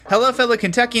Hello, fellow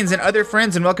Kentuckians and other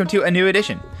friends, and welcome to a new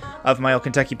edition of my Old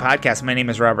Kentucky podcast. My name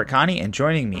is Robert Connie, and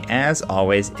joining me, as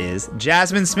always, is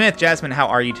Jasmine Smith. Jasmine, how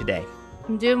are you today?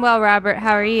 I'm doing well, Robert.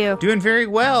 How are you? Doing very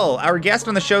well. Our guest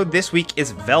on the show this week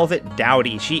is Velvet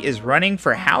Dowdy. She is running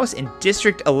for House in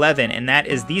District 11, and that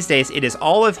is, these days, it is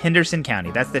all of Henderson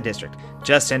County. That's the district,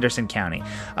 just Henderson County.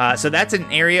 So that's an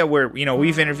area where, you know,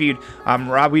 we've interviewed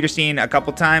Rob Wiederstein a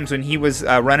couple times when he was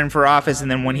running for office, and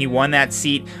then when he won that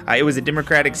seat, it was a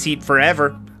Democratic seat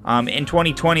forever. In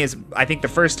 2020 is, I think, the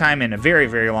first time in a very,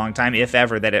 very long time, if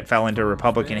ever, that it fell into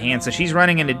Republican hands. So she's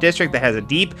running in a district that has a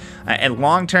deep and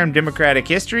long-term Democratic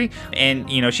history. And,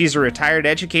 you know, she's a retired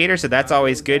educator, so that's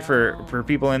always good for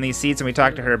people in these seats. And we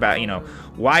talked to her about, you know,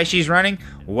 why she's running,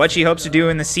 what she hopes to do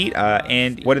in the seat,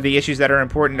 and what are the issues that are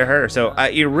important to her. So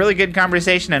a really good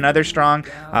conversation. Another strong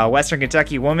Western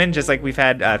Kentucky woman, just like we've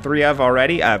had three of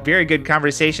already. Very good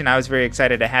conversation. I was very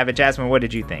excited to have it. Jasmine, what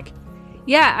did you think?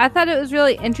 Yeah, I thought it was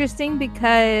really interesting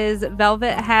because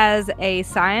Velvet has a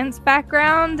science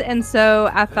background, and so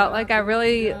I felt like I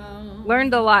really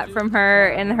learned a lot from her,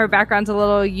 and her background's a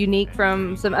little unique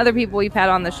from some other people we've had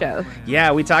on the show.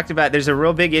 Yeah, we talked about there's a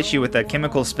real big issue with the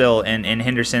chemical spill in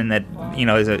Henderson that, you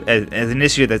know, is an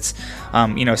issue that's,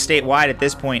 you know, statewide at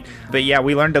this point. But yeah,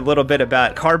 we learned a little bit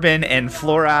about carbon and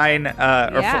fluorine,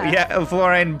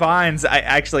 fluorine bonds. I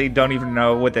actually don't even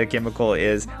know what the chemical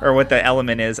is or what the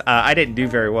element is. I didn't do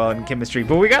very well in chemistry,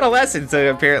 but we got a lesson,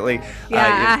 so apparently.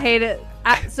 Yeah, I hate it.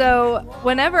 So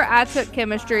whenever I took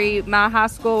chemistry, my high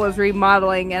school was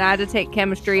remodeling, and I had to take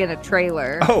chemistry in a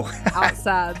trailer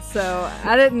outside. So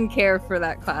I didn't care for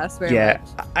that class very much.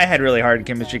 I had really hard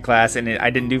chemistry class, and I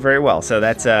didn't do very well. So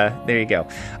that's there you go.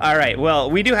 All right.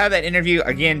 Well, we do have that interview.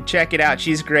 Again, check it out.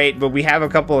 She's great. But we have a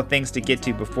couple of things to get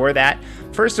to before that.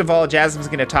 First of all, Jasmine's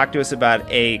going to talk to us about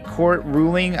a court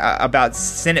ruling about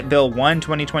Senate Bill 1,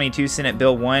 2022 Senate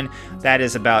Bill 1. That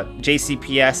is about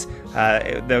JCPS.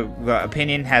 The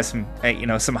opinion has some,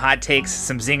 some hot takes,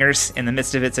 some zingers in the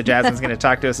midst of it. So Jasmine's going to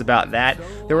talk to us about that.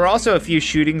 There were also a few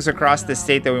shootings across the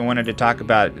state that we wanted to talk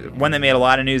about. One that made a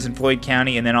lot of news in Floyd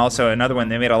County, and then also another one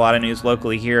that made a lot of news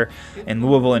locally here in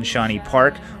Louisville and Shawnee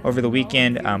Park over the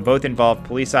weekend. Both involved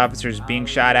police officers being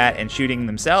shot at and shooting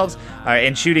themselves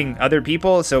and shooting other people.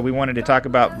 So we wanted to talk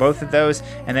about both of those.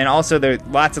 And then also there are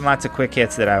lots and lots of quick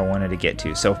hits that I wanted to get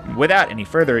to. So without any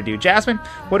further ado, Jasmine,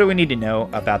 what do we need to know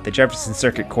about the Jefferson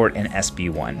Circuit Court and SB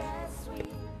 1?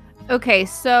 Okay,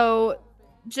 so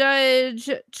Judge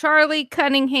Charlie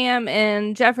Cunningham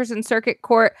in Jefferson Circuit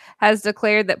Court has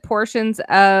declared that portions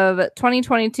of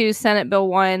 2022 Senate Bill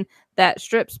 1 that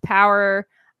strips power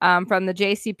from the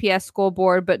JCPS school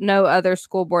board, but no other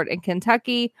school board in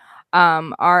Kentucky,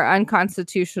 are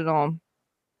unconstitutional.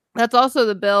 That's also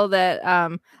the bill that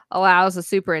allows the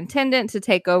superintendent to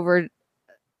take over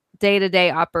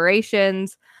day-to-day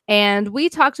operations. And we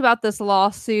talked about this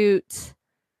lawsuit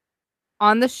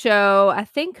on the show, I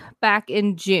think back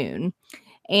in June.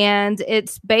 And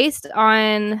it's based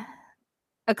on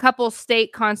a couple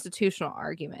state constitutional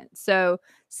arguments. So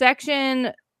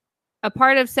a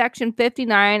part of Section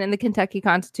 59 in the Kentucky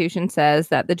Constitution says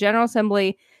that the General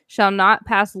Assembly shall not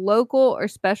pass local or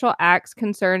special acts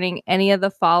concerning any of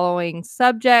the following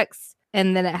subjects.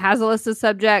 And then it has a list of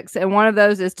subjects. And one of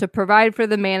those is to provide for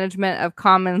the management of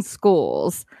common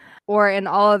schools, or in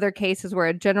all other cases where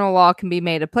a general law can be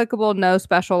made applicable, no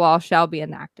special law shall be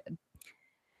enacted.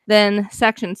 Then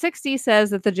Section 60 says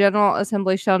that the General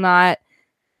Assembly shall not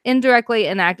indirectly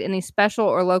enact any special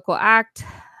or local act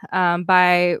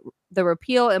by the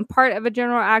repeal in part of a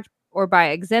general act or by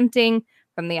exempting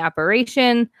from the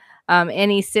operation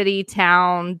any city,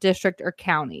 town, district, or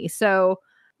county. So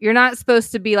you're not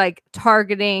supposed to be like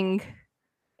targeting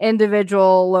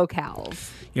individual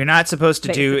locales. You're not supposed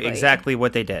to do exactly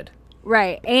what they did.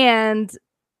 Right. And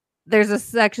there's a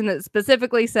section that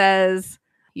specifically says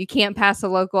you can't pass a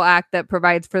local act that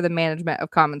provides for the management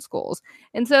of common schools.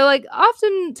 And so, like,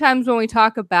 oftentimes when we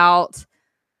talk about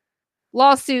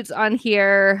lawsuits on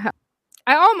here,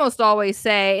 I almost always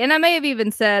say, and I may have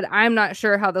even said, I'm not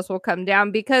sure how this will come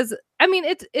down, because, I mean,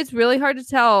 it's really hard to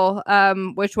tell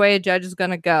which way a judge is going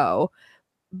to go.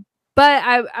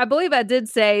 But I believe I did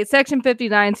say Section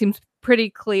 59 seems pretty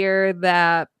clear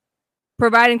that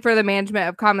providing for the management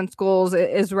of common schools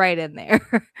is right in there,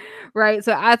 right?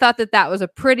 So I thought that was a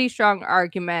pretty strong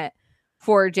argument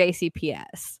for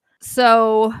JCPS.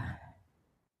 So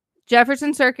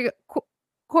Jefferson Circuit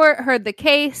Court heard the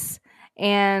case,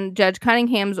 and Judge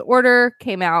Cunningham's order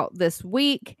came out this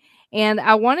week. And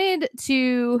I wanted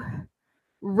to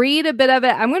read a bit of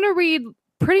it. I'm going to read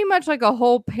pretty much like a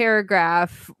whole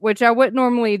paragraph, which I wouldn't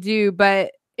normally do,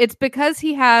 but it's because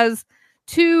he has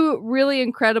two really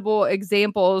incredible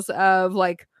examples of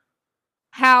like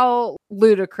how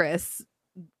ludicrous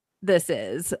this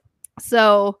is.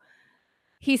 So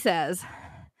he says,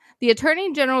 the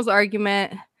Attorney General's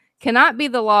argument cannot be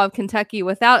the law of Kentucky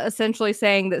without essentially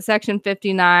saying that Section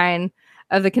 59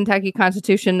 of the Kentucky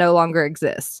Constitution no longer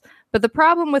exists. But the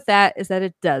problem with that is that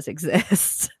it does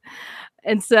exist.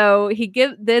 And so he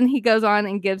goes on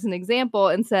and gives an example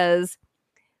and says,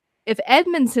 if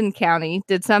Edmonson County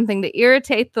did something to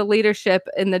irritate the leadership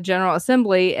in the General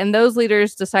Assembly and those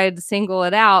leaders decided to single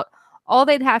it out, all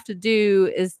they'd have to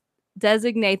do is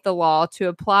designate the law to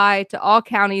apply to all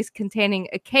counties containing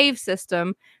a cave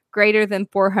system greater than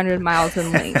 400 miles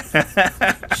in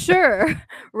length. Sure,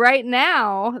 right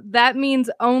now, that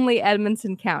means only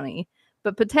Edmonson County.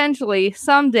 But potentially,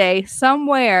 someday,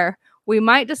 somewhere, we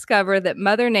might discover that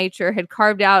Mother Nature had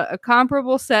carved out a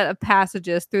comparable set of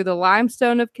passages through the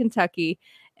limestone of Kentucky,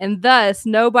 and thus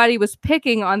nobody was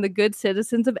picking on the good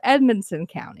citizens of Edmonson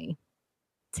County.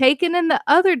 Taken in the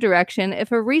other direction,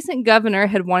 if a recent governor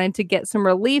had wanted to get some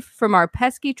relief from our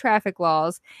pesky traffic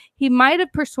laws, he might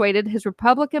have persuaded his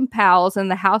Republican pals in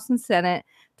the House and Senate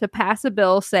to pass a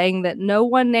bill saying that no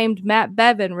one named Matt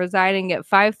Bevin residing at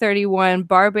 531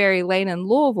 Barberry Lane in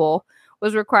Louisville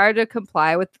was required to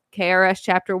comply with KRS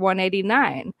Chapter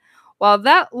 189. While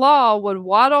that law would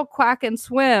waddle, quack, and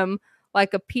swim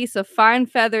like a piece of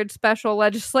fine-feathered special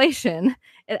legislation,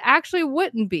 it actually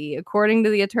wouldn't be, according to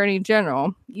the Attorney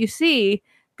General. You see,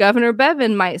 Governor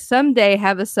Bevin might someday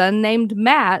have a son named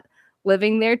Matt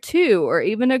living there too, or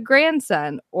even a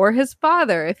grandson, or his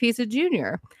father if he's a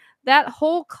junior. That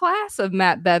whole class of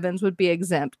Matt Bevins would be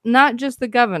exempt, not just the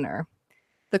governor.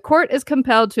 The court is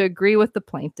compelled to agree with the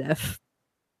plaintiff.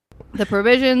 The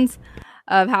provisions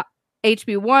of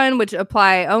HB 1, which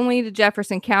apply only to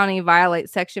Jefferson County, violate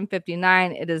Section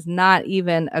 59. It is not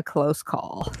even a close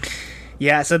call.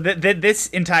 Yeah, so this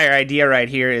entire idea right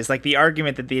here is like the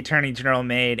argument that the Attorney General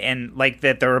made and like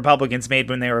that the Republicans made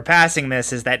when they were passing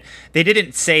this is that they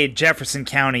didn't say Jefferson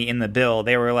County in the bill.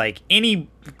 They were like any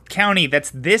county that's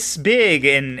this big,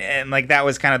 and like that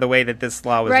was kind of the way that this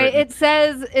law was right. written.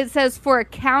 It says for a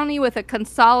county with a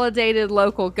consolidated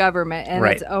local government, and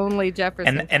it's only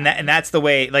Jefferson. And that's the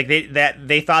way like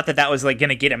they thought that was like going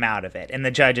to get him out of it, and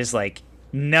the judge is like,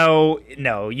 No,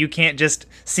 you can't just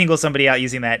single somebody out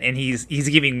using that, and he's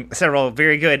giving several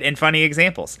very good and funny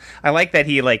examples. I like that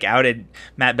he like outed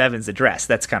Matt Bevin's address.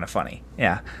 That's kind of funny.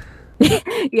 Yeah.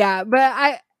 Yeah,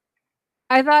 but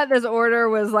I thought this order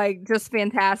was like just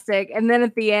fantastic. And then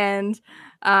at the end,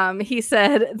 he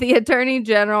said the Attorney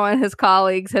General and his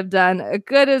colleagues have done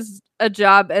as a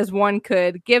job as one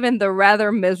could, given the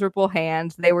rather miserable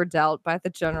hand they were dealt by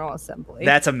the General Assembly.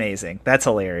 That's amazing. That's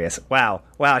hilarious. Wow.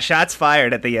 Shots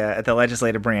fired at the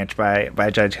legislative branch by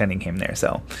Judge Cunningham there.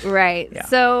 So right. Yeah.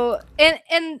 So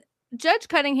and Judge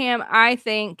Cunningham, I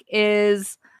think,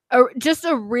 is just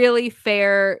a really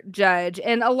fair judge,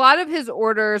 and a lot of his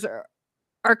orders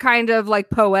are kind of like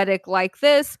poetic like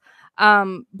this.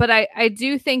 But I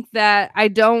do think that I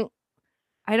don't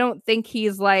think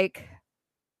he's like,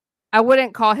 I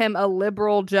wouldn't call him a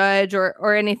liberal judge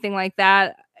or anything like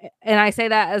that. And I say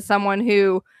that as someone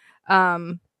who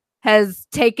has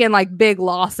taken like big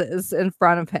losses in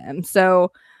front of him.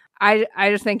 So I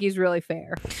just think he's really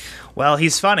fair. Well,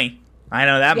 he's funny. I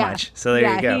know that much. So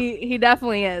there you go. He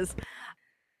definitely is.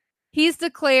 He's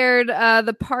declared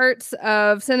the parts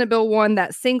of Senate Bill 1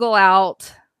 that single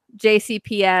out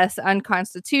JCPS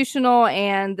unconstitutional,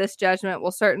 and this judgment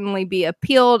will certainly be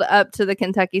appealed up to the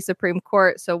Kentucky Supreme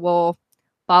Court, so we'll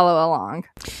follow along.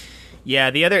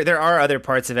 Yeah, there are other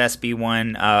parts of SB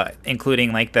 1,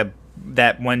 including like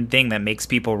that one thing that makes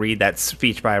people read that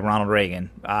speech by Ronald Reagan,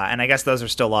 and I guess those are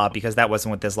still law because that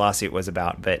wasn't what this lawsuit was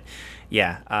about. But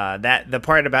yeah, that the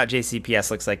part about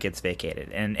JCPS looks like it's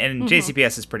vacated, and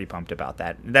JCPS is pretty pumped about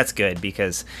that. That's good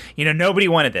because nobody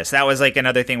wanted this. That was like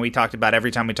another thing we talked about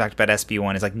every time we talked about SB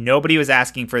 1 is like nobody was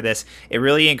asking for this. It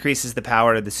really increases the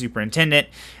power of the superintendent,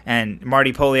 and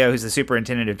Marty Polio, who's the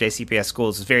superintendent of JCPS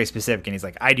schools, is very specific, and he's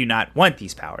like, I do not want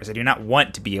these powers. I do not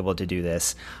want to be able to do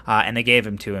this, and they gave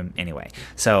him to him anyway.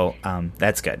 So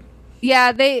that's good.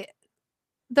 Yeah,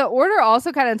 the order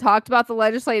also kind of talked about the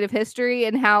legislative history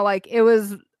and how like it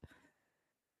was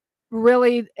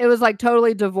like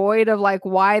totally devoid of like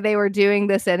why they were doing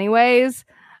this anyways,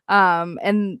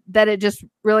 and that it just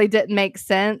really didn't make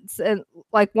sense. And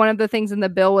like one of the things in the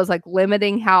bill was like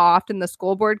limiting how often the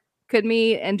school board could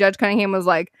meet, and Judge Cunningham was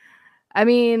like, I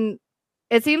mean,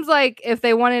 it seems like if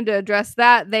they wanted to address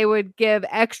that, they would give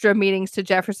extra meetings to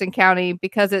Jefferson County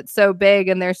because it's so big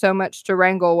and there's so much to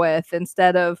wrangle with,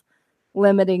 instead of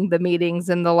limiting the meetings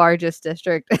in the largest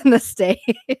district in the state.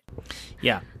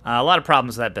 Yeah, a lot of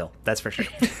problems with that bill. That's for sure.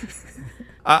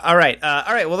 All right.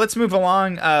 Well, let's move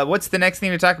along. What's the next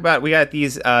thing to talk about? We got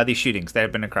these shootings that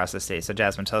have been across the state. So,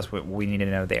 Jasmine, tell us what we need to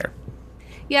know there.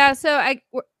 Yeah. So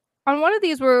on one of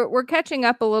these, we're catching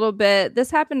up a little bit.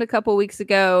 This happened a couple weeks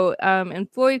ago in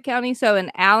Floyd County. So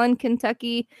in Allen,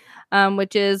 Kentucky,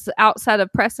 which is outside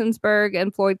of Prestonsburg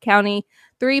in Floyd County,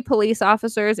 3 police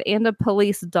officers and a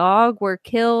police dog were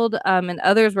killed, and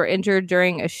others were injured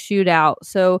during a shootout.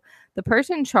 So the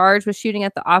person charged with shooting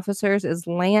at the officers is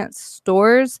Lance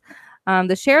Stores.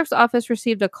 The sheriff's office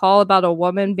received a call about a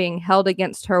woman being held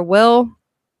against her will.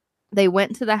 They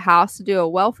went to the house to do a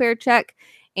welfare check,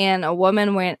 and a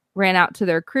woman ran out to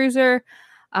their cruiser.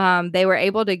 They were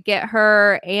able to get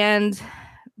her and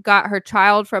got her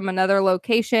child from another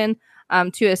location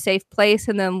to a safe place.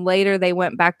 And then later they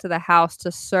went back to the house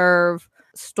to serve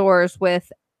Stores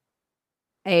with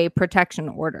a protection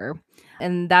order.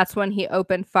 And that's when he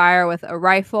opened fire with a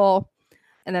rifle.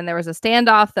 And then there was a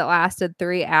standoff that lasted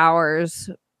 3 hours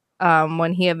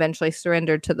when he eventually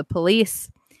surrendered to the police.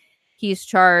 He's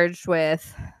charged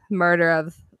with murder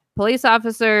of police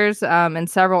officers and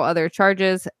several other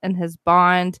charges, and his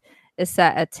bond is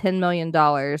set at $10 million.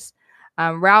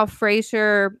 Ralph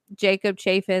Frazier, Jacob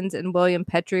Chaffins, and William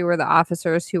Petrie were the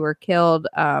officers who were killed.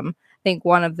 I think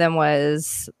one of them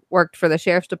worked for the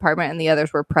sheriff's department, and the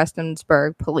others were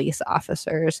Prestonsburg police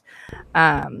officers.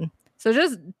 So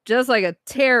just like a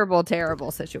terrible,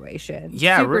 terrible situation.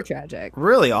 Yeah, super tragic.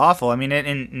 Really awful. I mean,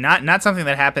 and not something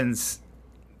that happens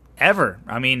ever.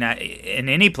 I mean, in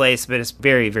any place, but it's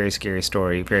very, very scary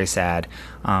story, very sad,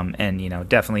 and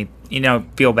definitely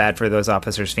feel bad for those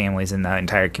officers' families and the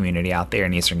entire community out there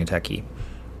in Eastern Kentucky.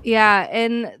 Yeah,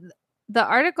 and the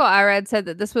article I read said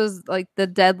that this was like the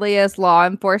deadliest law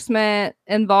enforcement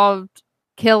involved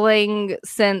killing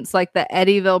since like the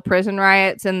Eddyville prison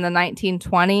riots in the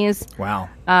 1920s. Wow.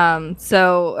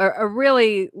 So a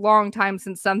really long time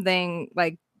since something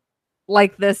like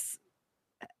this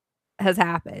has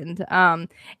happened.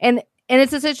 And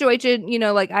it's a situation,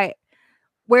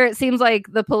 where it seems like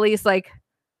the police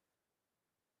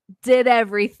did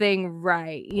everything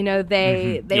right.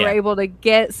 They were able to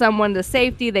get someone to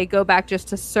safety. They go back just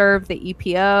to serve the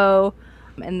EPO,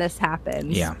 and this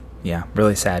happens. Yeah,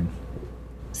 really sad.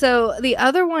 So the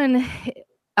other one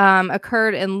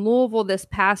occurred in Louisville this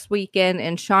past weekend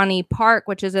in Shawnee Park,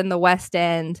 which is in the West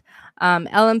End.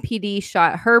 LMPD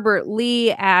shot Herbert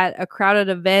Lee at a crowded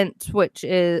event, which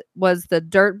was the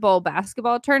Dirt Bowl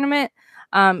basketball tournament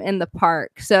in the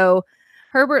park. So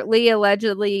Herbert Lee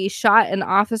allegedly shot an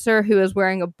officer who was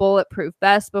wearing a bulletproof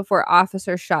vest before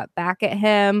officers shot back at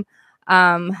him.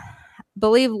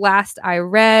 Believe last I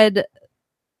read,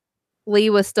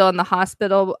 Lee was still in the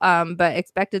hospital, but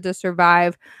expected to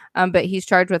survive. But he's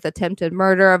charged with attempted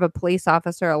murder of a police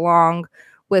officer along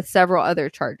with several other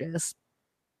charges.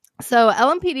 So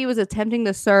LMPD was attempting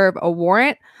to serve a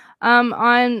warrant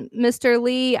on Mr.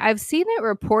 Lee. I've seen it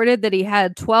reported that he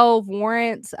had 12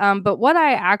 warrants, but what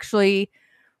I actually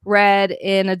read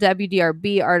in a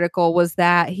WDRB article was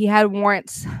that he had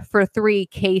warrants for 3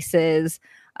 cases.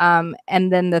 And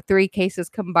then the 3 cases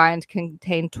combined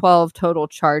contained 12 total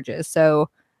charges. So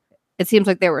it seems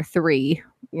like there were 3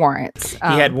 warrants. He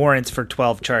had warrants for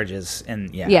 12 charges, and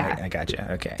I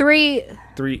gotcha. Okay.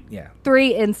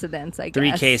 3 incidents, I guess.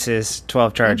 3 cases,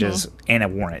 12 charges, and a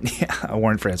warrant. Yeah, a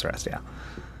warrant for his arrest, yeah.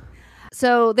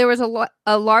 So there was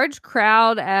a large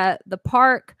crowd at the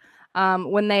park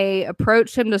when they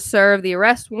approached him to serve the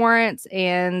arrest warrants,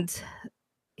 and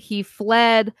he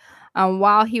fled.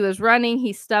 While he was running,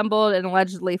 he stumbled and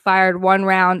allegedly fired 1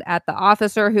 round at the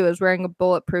officer who was wearing a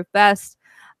bulletproof vest.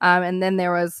 And then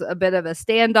there was a bit of a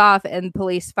standoff, and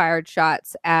police fired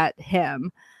shots at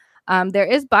him. There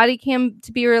is body cam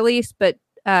to be released, but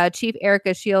Chief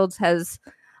Erica Shields has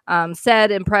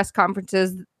said in press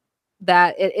conferences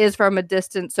that it is from a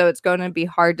distance, so it's going to be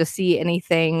hard to see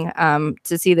anything,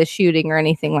 to see the shooting or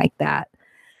anything like that.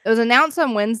 It was announced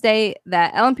on Wednesday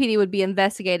that LMPD would be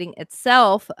investigating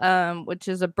itself, which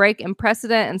is a break in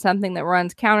precedent and something that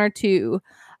runs counter to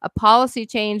a policy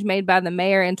change made by the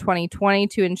mayor in 2020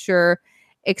 to ensure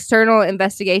external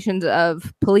investigations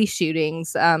of police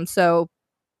shootings. So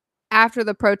after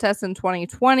the protests in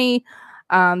 2020,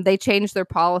 they changed their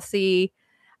policy.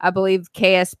 I believe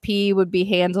KSP would be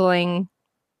handling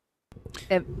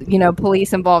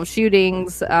police involved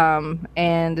shootings,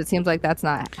 and it seems like that's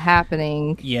not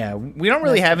happening. Yeah, we don't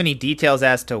really have any details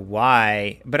as to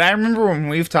why, but I remember when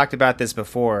we've talked about this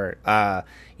before,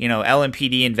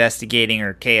 LMPD investigating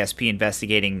or KSP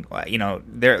investigating,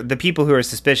 they're the people who are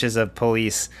suspicious of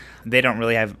police. They don't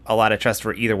really have a lot of trust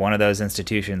for either one of those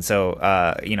institutions. So,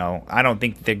 I don't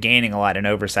think they're gaining a lot in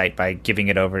oversight by giving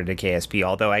it over to KSP.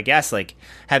 Although I guess like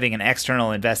having an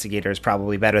external investigator is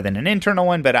probably better than an internal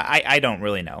one. But I don't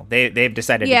really know. They've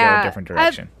decided to go a different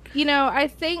direction. I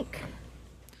think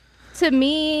to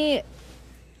me,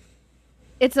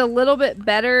 it's a little bit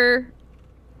better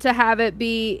to have it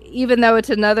be, even though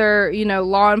it's another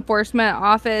law enforcement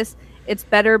office. It's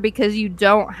better because you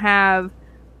don't have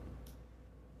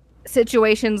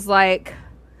situations like,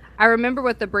 I remember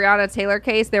with the Breonna Taylor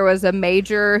case, there was a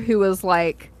major who was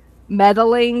like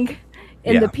meddling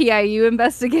in the PIU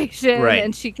investigation, right.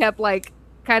 And she kept like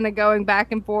kind of going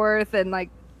back and forth and like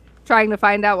trying to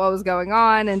find out what was going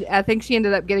on, and I think she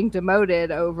ended up getting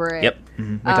demoted over it. Yep,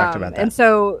 we talked about that. And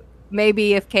so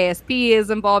maybe if KSP is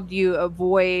involved, you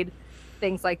avoid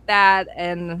things like that,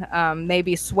 and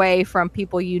maybe sway from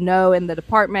people in the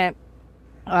department.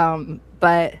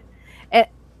 But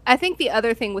I think the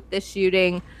other thing with this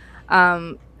shooting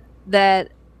that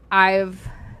I've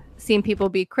seen people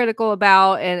be critical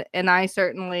about, and I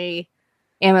certainly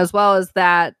am as well, is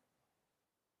that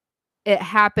it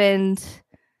happened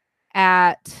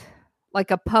at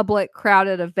like a public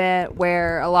crowded event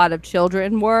where a lot of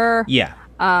children were. Yeah.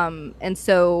 And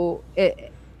so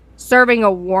serving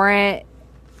a warrant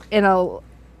in a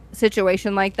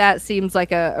situation like that seems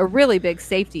like a really big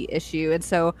safety issue. And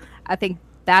so I think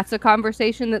that's a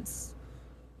conversation that's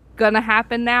going to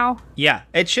happen now. Yeah,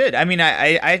 it should. I mean,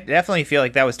 I definitely feel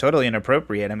like that was totally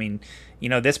inappropriate. I mean,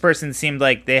 this person seemed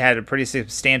like they had a pretty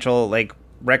substantial, like,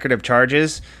 record of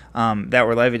charges that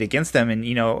were levied against them.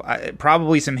 And,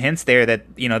 probably some hints there that,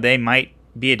 they might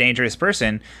be a dangerous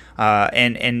person.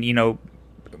 And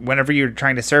whenever you're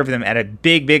trying to serve them at a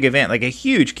big event, like a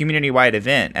huge community-wide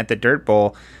event at the Dirt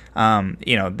Bowl,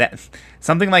 that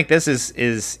something like this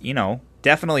is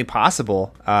definitely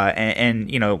possible.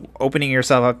 And opening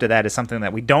yourself up to that is something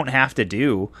that we don't have to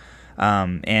do.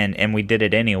 And we did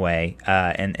it anyway.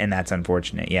 And that's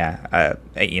unfortunate. Yeah.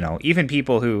 Even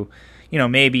people who,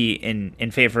 maybe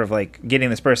in favor of like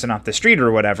getting this person off the street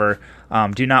or whatever,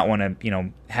 do not want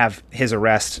to, have his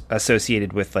arrest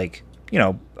associated with like,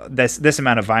 this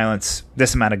amount of violence,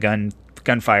 this amount of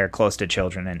gunfire close to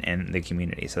children in the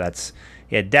community. So that's,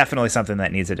 definitely something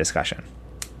that needs a discussion.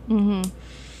 Mm-hmm.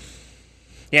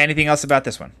 Yeah. Anything else about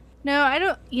this one? No, I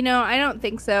don't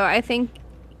think so. I think,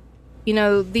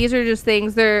 these are just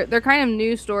things, they're kind of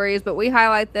news stories, but we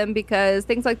highlight them because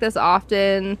things like this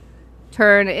often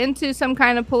turn into some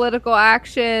kind of political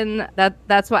action.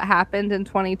 That's what happened in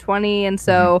 2020. And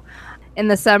so in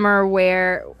the summer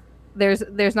where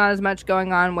there's not as much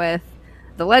going on with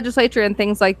the legislature and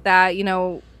things like that,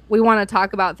 we want to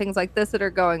talk about things like this that are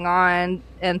going on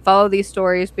and follow these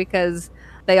stories because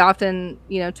they often,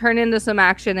 turn into some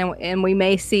action, and we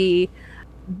may see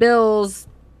bills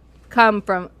come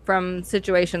from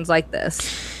situations like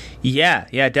this.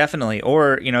 Yeah, definitely.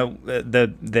 Or,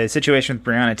 the situation with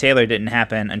Breonna Taylor didn't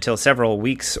happen until several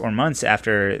weeks or months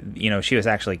after, she was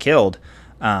actually killed.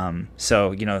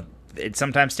 So, it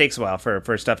sometimes takes a while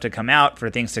for stuff to come out, for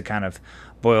things to kind of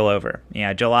boil over.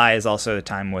 Yeah, July is also a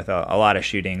time with a lot of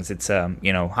shootings. It's,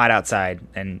 hot outside,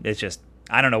 and it's just,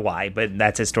 I don't know why, but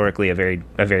that's historically a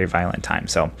very violent time.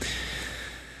 So,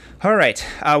 all right.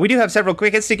 We do have several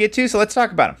quick hits to get to, so let's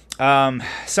talk about them.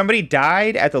 Somebody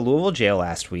died at the Louisville jail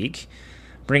last week,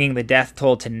 bringing the death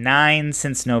toll to 9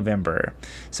 since November.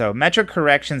 So Metro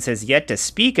Corrections has yet to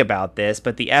speak about this,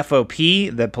 but the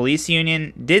FOP, the police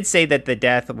union, did say that the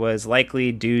death was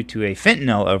likely due to a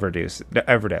fentanyl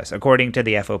overdose, according to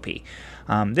the FOP.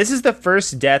 This is the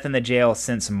first death in the jail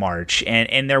since March,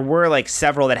 and there were like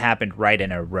several that happened right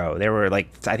in a row. There were like,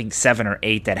 I think 7 or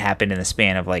 8 that happened in the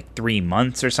span of like 3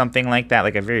 months or something like that,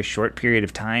 like a very short period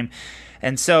of time.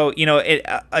 And so,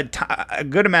 a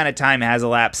good amount of time has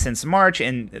elapsed since March,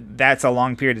 and that's a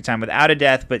long period of time without a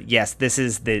death. But yes, this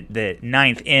is the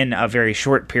 9th in a very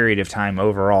short period of time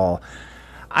overall.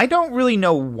 I don't really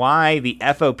know why the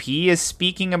FOP is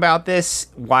speaking about this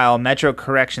while Metro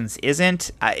Corrections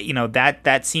isn't.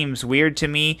 That seems weird to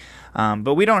me.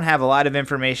 But we don't have a lot of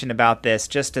information about this,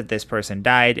 just that this person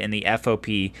died, and the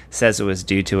FOP says it was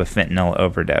due to a fentanyl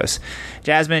overdose.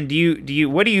 Jasmine,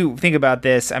 what do you think about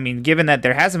this? I mean, given that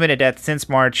there hasn't been a death since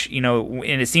March, and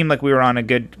it seemed like we were on a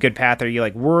good path, are you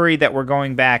like worried that we're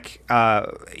going back,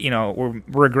 we're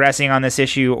regressing on this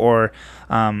issue, or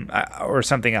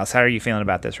something else? How are you feeling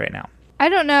about this right now? I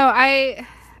don't know. I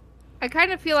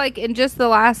kind of feel like in just the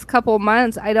last couple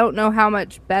months, I don't know how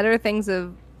much better things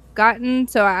have gotten.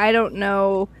 So I don't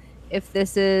know if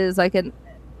this is like an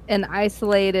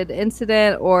isolated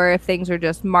incident or if things are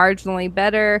just marginally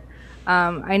better.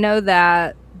 I know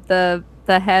that the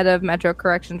head of Metro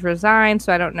Corrections resigned,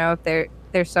 so I don't know if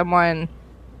there's someone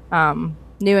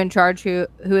new in charge who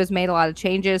has made a lot of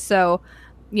changes. So,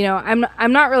 I'm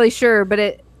not really sure,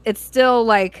 but it's still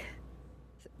like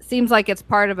seems like it's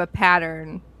part of a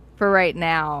pattern for right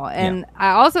now. And I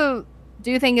also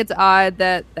do think it's odd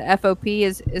that the FOP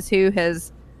is who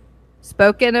has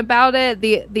spoken about it.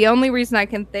 The only reason I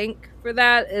can think for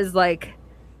that is like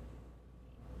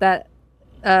that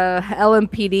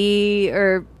LMPD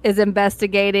or is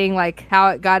investigating like how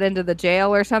it got into the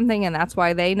jail or something, and that's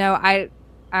why they know. I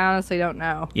honestly don't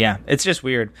know. Yeah, it's just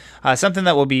weird. Something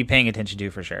that we'll be paying attention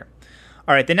to for sure.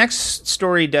 All right, the next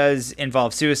story does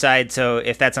involve suicide, so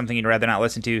if that's something you'd rather not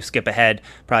listen to, skip ahead,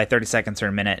 probably 30 seconds or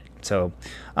a minute. So,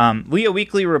 Leah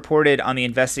Weekly reported on the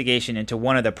investigation into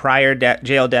one of the prior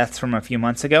jail deaths from a few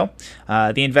months ago.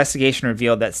 The investigation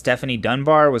revealed that Stephanie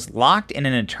Dunbar was locked in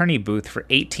an attorney booth for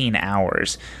 18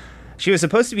 hours. She was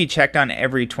supposed to be checked on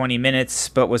every 20 minutes,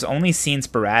 but was only seen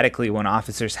sporadically when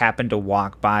officers happened to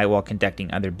walk by while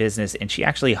conducting other business, and she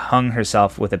actually hung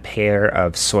herself with a pair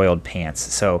of soiled pants.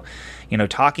 So,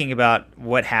 talking about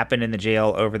what happened in the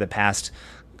jail over the past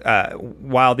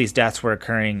while these deaths were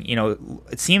occurring,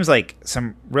 it seems like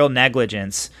some real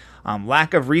negligence.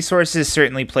 Lack of resources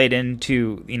certainly played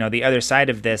into the other side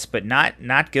of this, but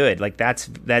not good. Like that's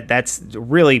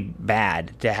really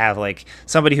bad to have like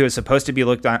somebody who is supposed to be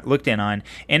looked in on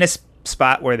in a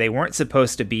spot where they weren't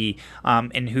supposed to be,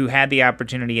 and who had the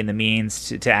opportunity and the means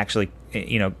to actually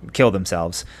kill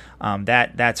themselves.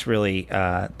 That's really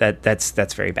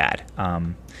that's very bad.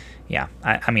 Yeah,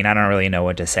 I mean I don't really know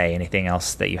what to say. Anything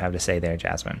else that you have to say there,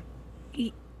 Jasmine?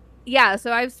 Yeah,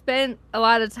 so I've spent a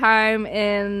lot of time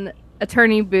in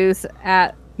attorney booths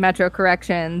at Metro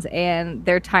Corrections, and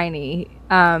they're tiny.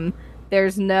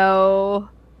 There's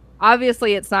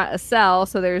obviously it's not a cell,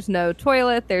 so there's no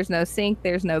toilet, there's no sink,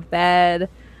 there's no bed.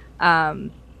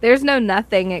 There's no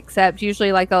nothing except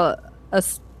usually like a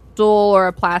stool or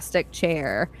a plastic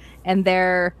chair, and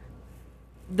they're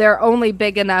only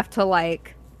big enough to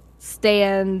like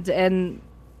stand and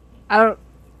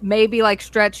maybe like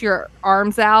stretch your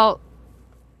arms out,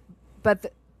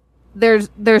 but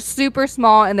they're super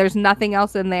small and there's nothing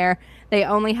else in there. They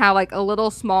only have like a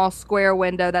little small square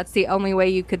window. That's the only way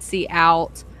you could see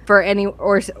out for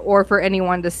for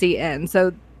anyone to see in.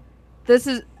 So this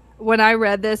is when I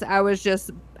read this, I was just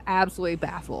absolutely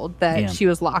baffled that she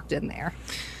was locked in there.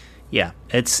 Yeah,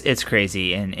 it's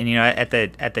crazy, and at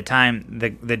the time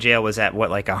the jail was at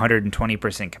like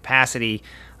 120% capacity.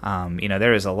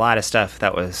 There was a lot of stuff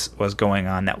that was going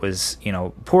on that was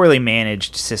poorly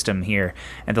managed system here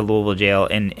at the Louisville jail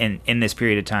in this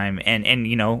period of time, and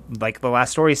like the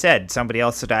last story said, somebody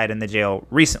else died in the jail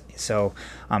recently. So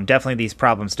definitely these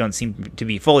problems don't seem to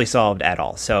be fully solved at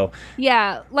all. So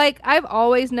yeah, like I've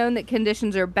always known that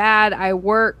conditions are bad. I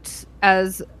worked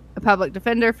as a public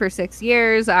defender for 6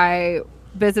 years. I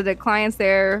visited clients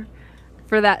there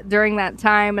during that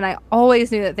time, and I always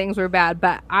knew that things were bad,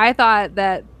 but I thought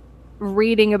that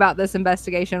reading about this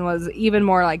investigation was even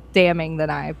more like damning than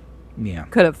I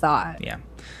could have thought. Yeah.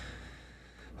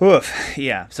 Oof.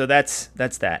 Yeah. So that's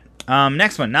that.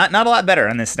 Next one, not a lot better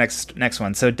on this next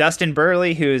one. So Dustin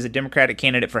Burley, who is a Democratic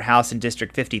candidate for House in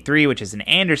District 53, which is in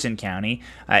Anderson County,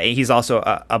 he's also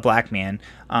a black man.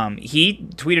 He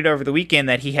tweeted over the weekend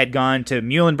that he had gone to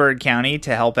Muhlenberg County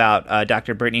to help out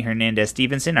Dr. Brittany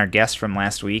Hernandez-Stevenson, our guest from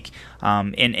last week,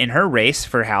 in her race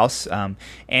for House,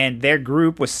 and their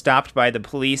group was stopped by the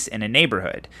police in a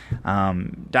neighborhood.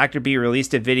 Dr. B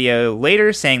released a video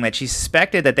later saying that she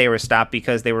suspected that they were stopped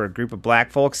because they were a group of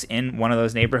black folks in one of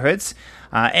those neighborhoods.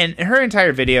 And her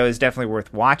entire video is definitely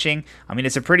worth watching. I mean,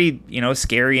 it's a pretty,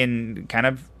 scary and kind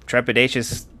of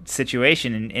trepidatious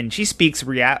situation, and she speaks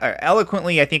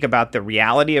eloquently, I think, about the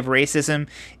reality of racism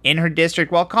in her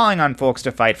district while calling on folks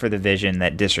to fight for the vision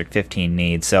that District 15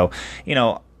 needs. So,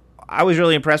 I was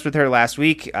really impressed with her last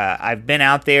week. I've been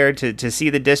out there to see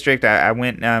the district. I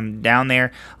went down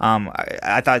there.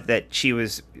 I thought that she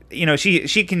was,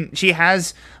 she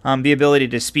has the ability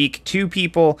to speak to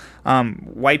people,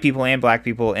 white people and black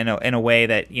people, in a way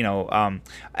that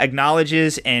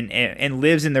acknowledges and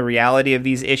lives in the reality of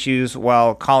these issues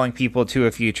while calling people to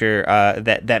a future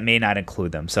that may not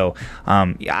include them. So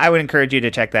I would encourage you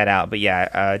to check that out. But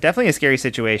yeah, definitely a scary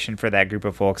situation for that group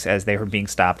of folks as they were being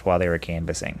stopped while they were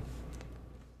canvassing.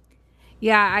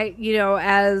 Yeah,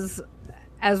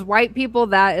 as white people,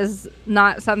 that is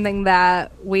not something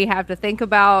that we have to think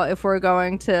about if we're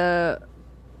going to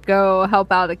go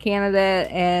help out a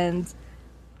candidate. And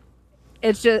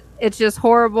it's just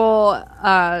horrible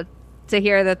to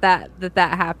hear that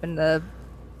happened to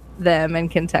them in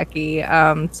Kentucky.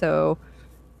 So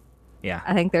yeah,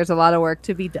 I think there's a lot of work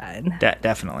to be done.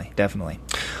 Definitely.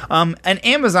 An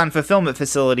Amazon fulfillment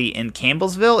facility in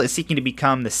Campbellsville is seeking to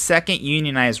become the second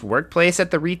unionized workplace at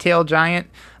the retail giant.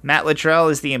 Matt Luttrell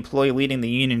is the employee leading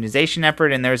the unionization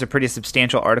effort, and there's a pretty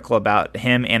substantial article about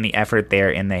him and the effort there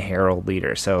in the Herald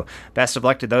Leader. So best of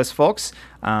luck to those folks.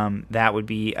 That would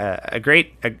be a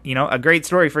great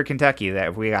story for Kentucky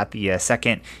that we got the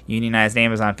second unionized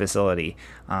Amazon facility.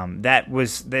 That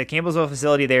was the Campbellsville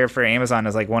facility there for Amazon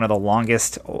is like one of the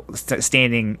longest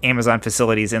standing Amazon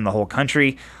facilities in the whole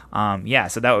country.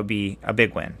 So that would be a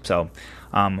big win. So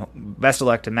best of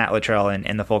luck to Matt Luttrell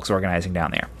and the folks organizing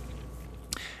down there.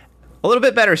 A little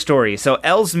bit better story. So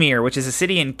Ellesmere, which is a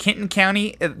city in Kenton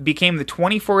County, became the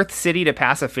 24th city to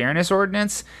pass a fairness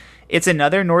ordinance. It's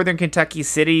another northern Kentucky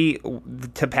city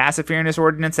to pass a fairness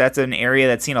ordinance. That's an area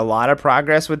that's seen a lot of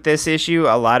progress with this issue,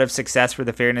 a lot of success for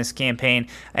the fairness campaign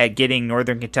at getting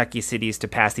northern Kentucky cities to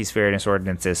pass these fairness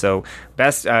ordinances. So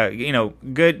best,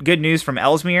 good news from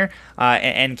Ellesmere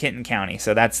and Kenton County.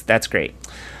 So that's great.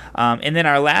 And then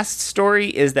our last story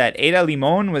is that Ada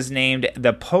Limon was named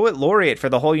the Poet Laureate for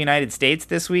the whole United States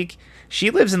this week. She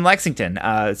lives in Lexington,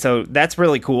 so that's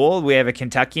really cool. We have a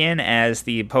Kentuckian as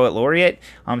the Poet Laureate.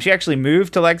 She actually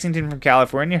moved to Lexington from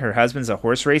California. Her husband's a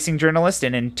horse racing journalist,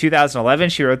 and in 2011,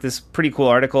 she wrote this pretty cool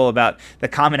article about the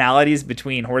commonalities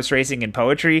between horse racing and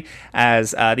poetry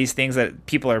as these things that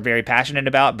people are very passionate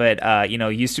about, but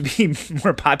used to be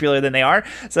more popular than they are.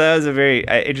 So that was a very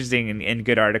interesting and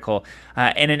good article.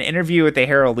 In an interview with the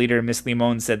Herald Leader, Miss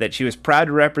Limon said that she was proud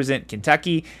to represent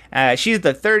Kentucky. She's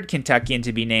the third Kentuckian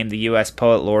to be named the U.S.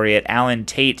 Poet Laureate. Alan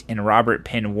Tate and Robert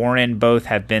Penn Warren both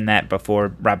have been that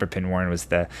before. Robert Penn Warren was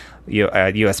the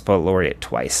U.S. Poet Laureate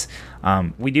twice.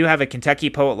 We do have a Kentucky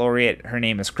Poet Laureate. Her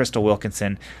name is Crystal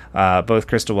Wilkinson. Both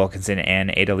Crystal Wilkinson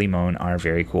and Ada Limon are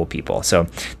very cool people. So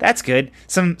that's good.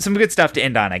 Some good stuff to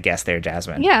end on, I guess, there,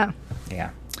 Jasmine. Yeah.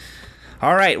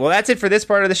 All right. Well, that's it for this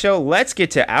part of the show. Let's get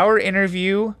to our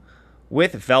interview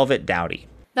with Velvet Dowdy.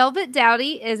 Velvet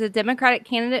Dowdy is a Democratic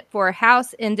candidate for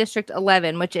House in District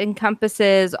 11, which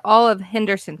encompasses all of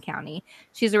Henderson County.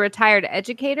 She's a retired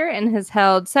educator and has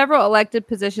held several elected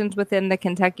positions within the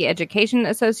Kentucky Education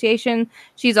Association.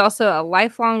 She's also a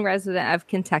lifelong resident of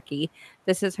Kentucky.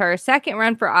 This is her second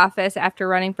run for office after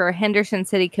running for Henderson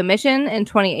City Commission in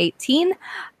 2018.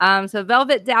 So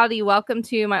Velvet Dowdy, welcome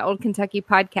to my Old Kentucky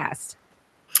podcast.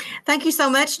 Thank you so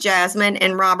much, Jasmine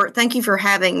and Robert. Thank you for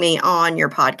having me on your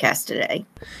podcast today.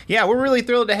 Yeah, we're really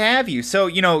thrilled to have you. So,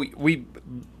 we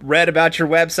read about your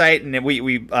website and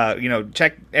we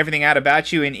checked everything out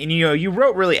about you. And you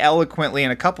wrote really eloquently in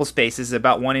a couple spaces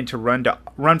about wanting to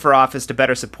run for office to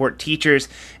better support teachers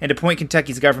and to point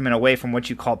Kentucky's government away from what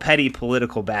you call petty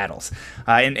political battles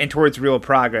and towards real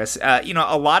progress.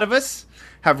 A lot of us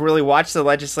have really watched the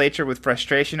legislature with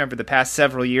frustration over the past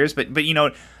several years, but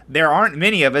there aren't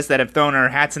many of us that have thrown our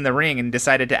hats in the ring and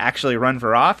decided to actually run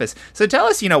for office. So tell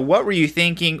us, what were you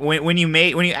thinking when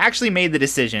you actually made the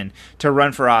decision to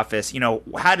run for office?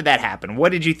 How did that happen?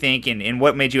 What did you think, and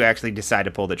what made you actually decide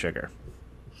to pull the trigger?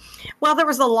 Well, there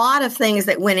was a lot of things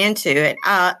that went into it.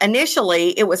 Initially,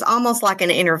 it was almost like an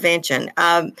intervention.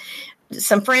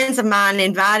 Some friends of mine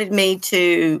invited me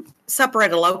to supper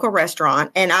at a local restaurant,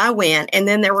 and I went, and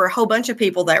then there were a whole bunch of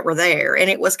people that were there, and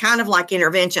it was kind of like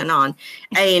intervention on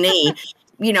A&E.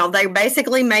 They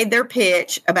basically made their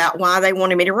pitch about why they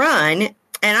wanted me to run,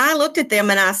 and I looked at them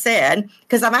and I said,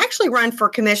 because I've actually run for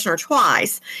commissioner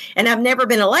twice, and I've never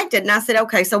been elected, and I said,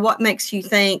 okay, so what makes you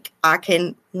think I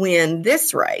can win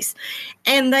this race?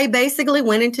 And they basically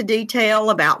went into detail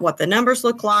about what the numbers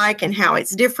look like and how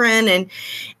it's different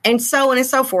and so on and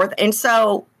so forth. And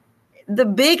so the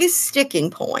biggest sticking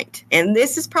point, and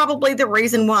this is probably the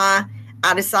reason why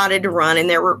I decided to run, and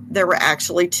there were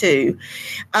actually two.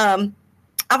 I've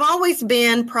always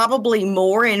been probably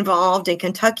more involved in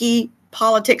Kentucky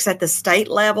politics at the state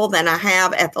level than I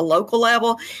have at the local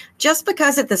level, just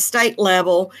because at the state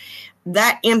level,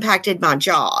 that impacted my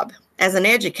job as an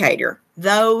educator.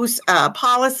 Those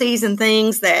policies and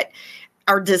things that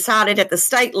are decided at the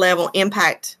state level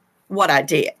impact what I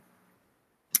did.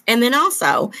 And then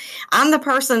also, I'm the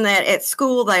person that at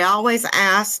school, they always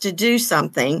asked to do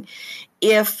something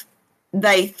if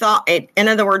they thought it, in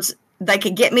other words, they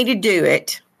could get me to do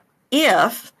it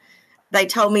if they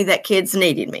told me that kids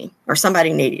needed me or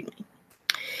somebody needed me.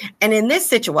 And in this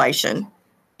situation,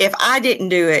 if I didn't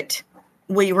do it,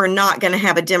 we were not going to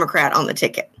have a Democrat on the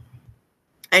ticket.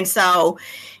 And so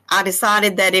I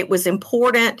decided that it was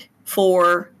important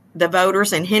for the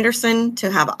voters in Henderson to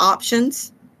have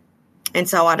options. And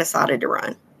so I decided to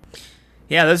run.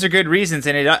 Yeah, those are good reasons,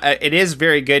 and it is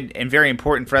very good and very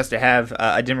important for us to have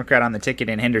a Democrat on the ticket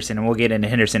in Henderson, and we'll get into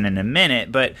Henderson in a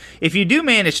minute. But if you do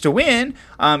manage to win,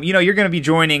 you're going to be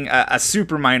joining a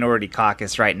super minority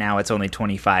caucus right now. It's only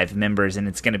 25 members, and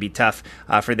it's going to be tough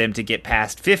for them to get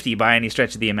past 50 by any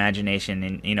stretch of the imagination.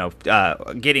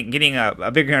 And getting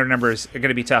a bigger number is going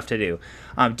to be tough to do.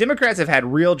 Democrats have had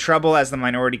real trouble as the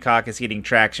minority caucus getting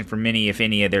traction for many, if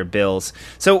any, of their bills.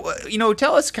 So,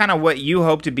 tell us kind of what you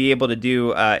hope to be able to do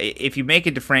if you make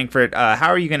it to Frankfort. How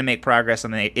are you going to make progress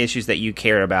on the issues that you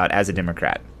care about as a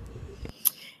Democrat?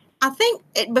 I think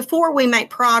before we make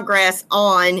progress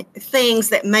on things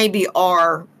that maybe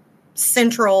are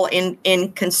central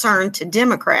in concern to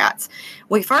Democrats,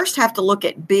 we first have to look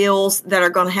at bills that are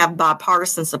going to have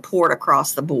bipartisan support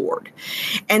across the board.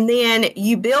 And then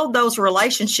you build those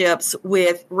relationships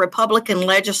with Republican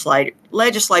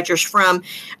legislatures from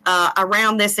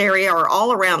around this area or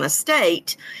all around the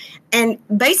state, and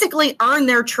basically earn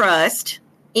their trust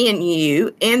in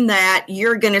you, in that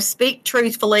you're going to speak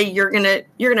truthfully, you're going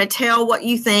to tell what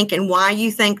you think and why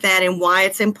you think that and why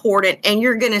it's important, and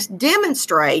you're going to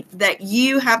demonstrate that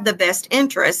you have the best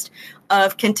interest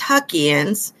of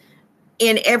Kentuckians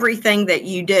in everything that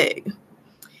you do.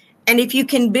 And if you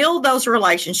can build those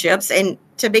relationships, and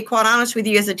to be quite honest with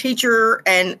you, as a teacher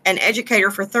and an educator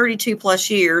for 32 plus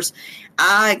years,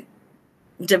 I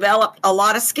developed a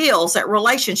lot of skills at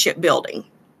relationship building.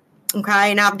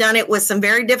 Okay, and I've done it with some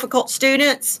very difficult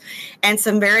students and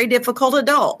some very difficult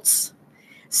adults.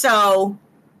 So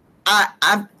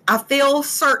I feel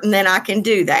certain that I can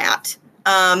do that,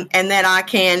 and that I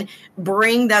can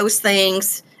bring those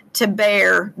things to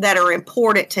bear that are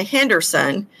important to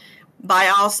Henderson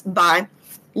by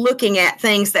looking at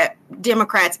things that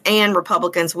Democrats and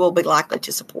Republicans will be likely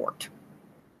to support.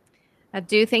 I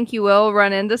do think you will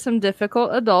run into some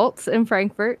difficult adults in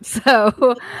Frankfort, so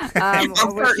I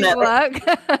wish you luck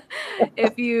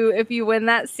if you win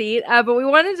that seat. But we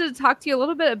wanted to talk to you a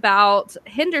little bit about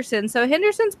Henderson. So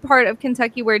Henderson's part of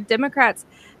Kentucky where Democrats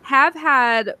have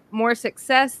had more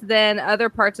success than other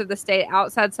parts of the state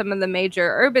outside some of the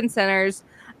major urban centers.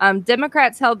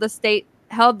 Democrats held the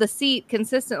seat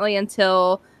consistently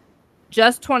until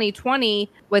just 2020,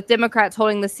 with Democrats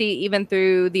holding the seat even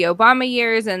through the Obama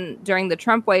years and during the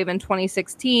Trump wave in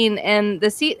 2016. And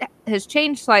the seat has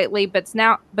changed slightly, but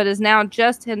is now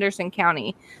just Henderson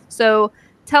County. So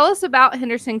tell us about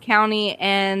Henderson County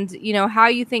and, how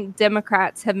you think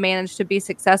Democrats have managed to be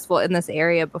successful in this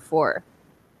area before.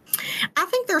 I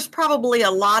think there's probably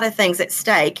a lot of things at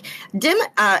stake.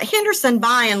 Henderson,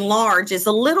 by and large, is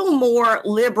a little more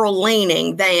liberal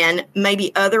leaning than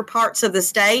maybe other parts of the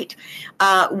state.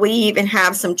 We even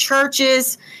have some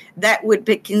churches that would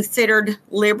be considered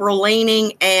liberal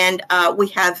leaning, and we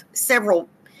have several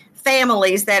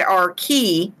families that are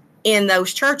key in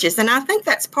those churches. And I think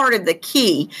that's part of the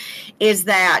key is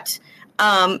that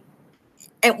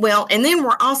and then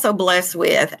we're also blessed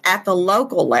with, at the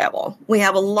local level, we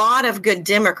have a lot of good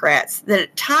Democrats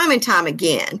that time and time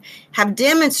again have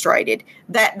demonstrated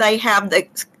that they have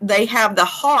the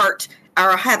heart,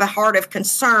 or have a heart of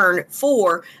concern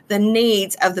for the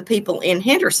needs of the people in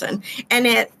Henderson.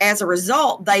 And as a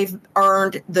result, they've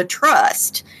earned the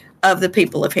trust of the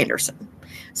people of Henderson.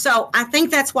 So I think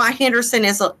that's why Henderson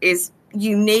is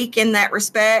unique in that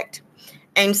respect.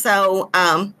 And so,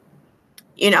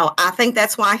 I think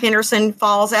that's why Henderson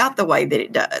falls out the way that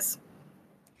it does.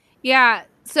 Yeah.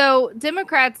 So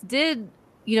Democrats did,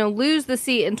 lose the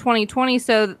seat in 2020.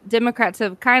 So Democrats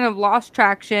have kind of lost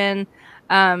traction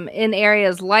in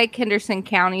areas like Henderson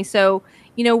County. So,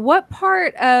 what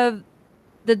part of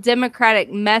the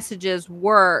Democratic messages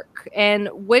work, and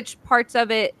which parts of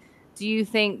it do you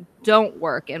think don't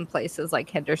work in places like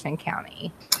Henderson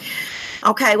County?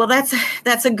 Okay, well, that's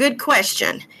a good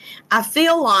question. I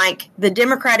feel like the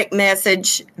Democratic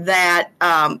message that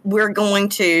we're going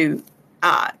to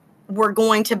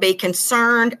be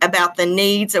concerned about the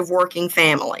needs of working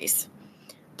families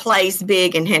plays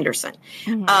big in Henderson.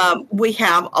 Mm-hmm. We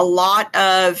have a lot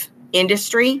of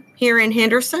industry here in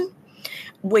Henderson.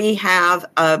 We have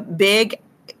a big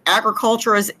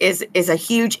agriculture is a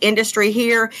huge industry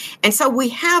here, and so we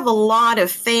have a lot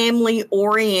of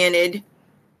family-oriented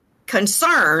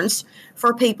concerns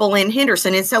for people in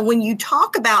Henderson. And so when you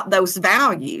talk about those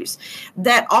values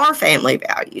that are family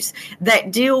values, that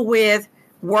deal with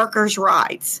workers'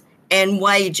 rights and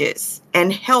wages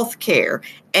and health care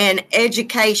and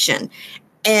education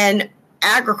and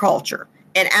agriculture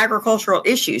and agricultural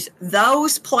issues.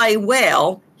 Those play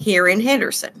well here in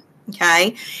Henderson.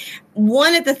 Okay.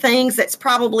 One of the things that's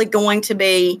probably going to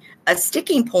be a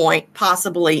sticking point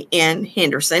possibly in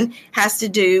Henderson has to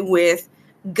do with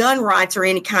gun rights or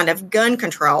any kind of gun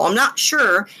control. I'm not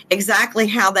sure exactly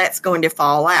how that's going to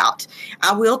fall out.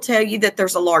 I will tell you that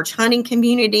there's a large hunting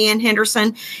community in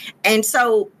Henderson. And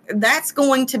so those are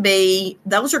going to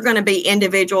be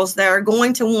individuals that are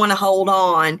going to want to hold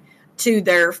on to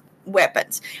their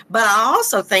weapons. But I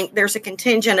also think there's a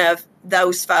contingent of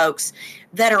those folks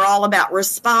that are all about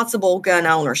responsible gun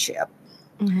ownership.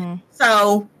 Mm-hmm.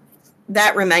 So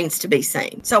that remains to be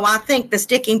seen. So I think the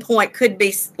sticking point could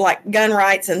be like gun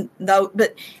rights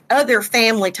but other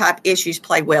family type issues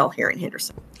play well here in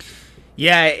Henderson.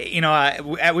 Yeah,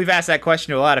 we've asked that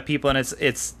question to a lot of people, and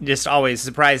it's just always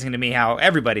surprising to me how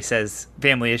everybody says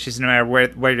family issues, no matter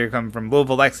where they're coming from.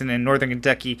 Louisville, Lexington, Northern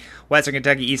Kentucky, Western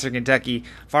Kentucky, Eastern Kentucky,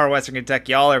 far Western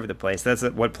Kentucky, all over the place. That's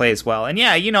what plays well. And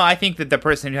yeah, I think that the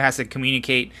person who has to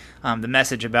communicate the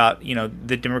message about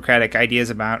the democratic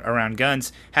ideas around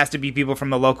guns has to be people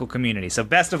from the local community. So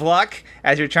best of luck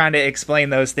as you're trying to explain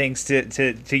those things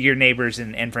to your neighbors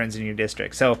and friends in your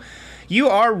district. So you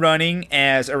are running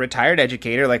as a retired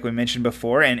educator, like we mentioned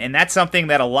before, and that's something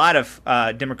that a lot of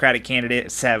Democratic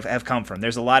candidates have come from.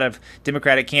 There's a lot of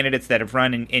Democratic candidates that have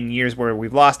run in years where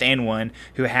we've lost and won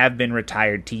who have been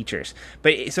retired teachers.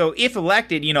 But so if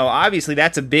elected, obviously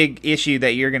that's a big issue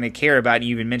that you're going to care about.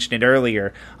 You even mentioned it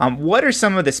earlier. What are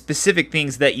some of the specific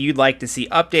things that you'd like to see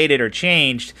updated or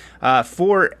changed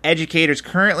for educators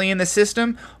currently in the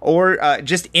system, or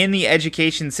just in the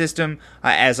education system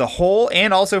as a whole,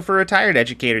 and also for retired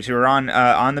educators who are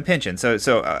on the pension? So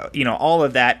all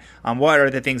of that. What are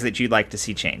the things that you'd like to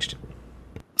see changed?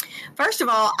 First of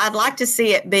all, I'd like to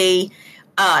see it be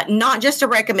not just a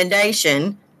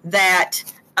recommendation that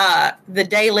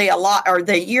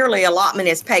the yearly allotment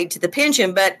is paid to the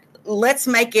pension, but let's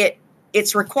make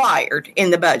it's required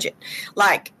in the budget.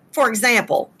 Like, for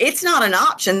example, it's not an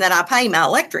option that I pay my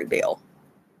electric bill.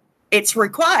 It's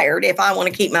required if I want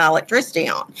to keep my electricity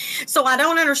on. So I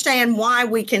don't understand why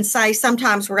we can say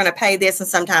sometimes we're going to pay this and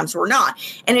sometimes we're not.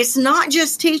 And it's not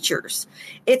just teachers.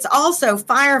 It's also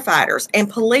firefighters and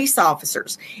police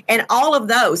officers and all of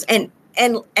those. And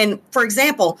for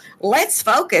example, let's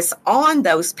focus on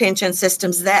those pension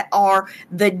systems that are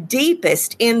the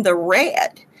deepest in the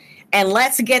red. And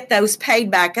let's get those paid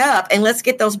back up, and let's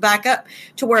get those back up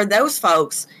to where those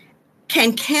folks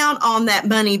can count on that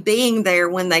money being there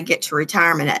when they get to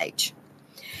retirement age.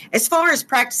 As far as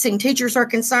practicing teachers are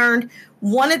concerned,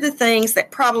 one of the things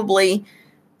that probably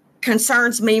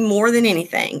concerns me more than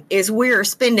anything is we're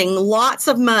spending lots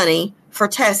of money for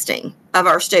testing of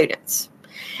our students.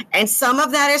 And some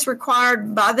of that is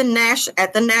required by at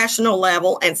the national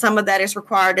level, and some of that is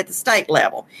required at the state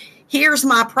level. Here's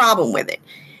my problem with it.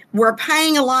 We're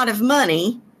paying a lot of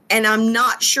money, and I'm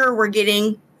not sure we're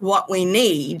getting what we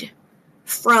need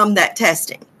from that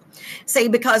testing. See,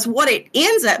 because what it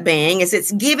ends up being is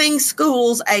it's giving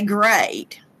schools a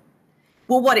grade.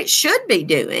 Well, what it should be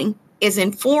doing is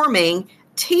informing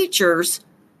teachers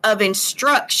of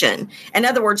instruction. In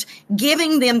other words,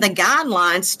 giving them the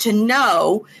guidelines to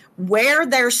know where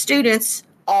their students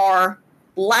are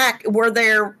where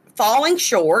they're falling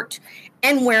short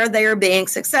and where they're being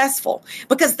successful.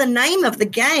 Because the name of the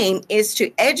game is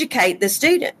to educate the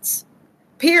students,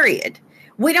 period.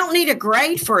 We don't need a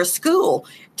grade for a school.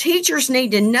 Teachers need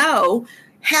to know,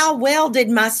 how well did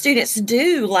my students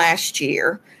do last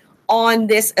year on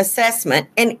this assessment?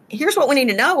 And here's what we need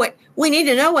to know it. We need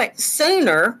to know it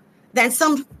sooner than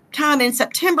sometime in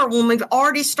September when we've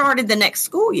already started the next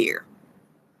school year.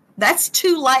 That's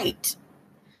too late.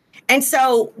 And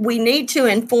so we need to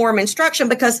inform instruction,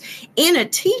 because any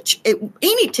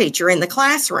teacher in the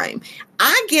classroom,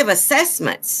 I give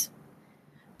assessments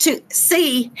to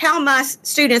see how my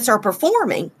students are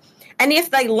performing and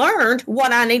if they learned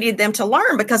what I needed them to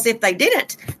learn, because if they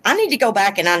didn't, I need to go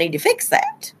back and I need to fix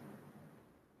that.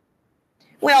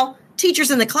 Well,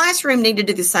 teachers in the classroom need to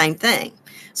do the same thing.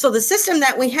 So the system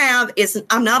that we have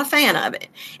I'm not a fan of it.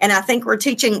 And I think we're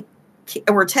testing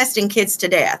kids to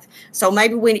death. So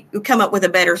maybe we come up with a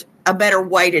better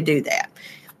way to do that,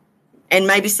 and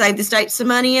maybe save the state some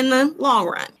money in the long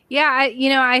run. Yeah,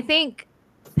 I think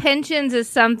pensions is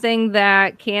something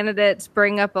that candidates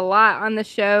bring up a lot on the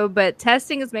show, but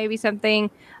testing is maybe something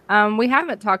we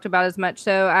haven't talked about as much.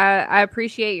 So I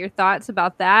appreciate your thoughts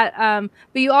about that.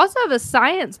 But you also have a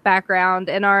science background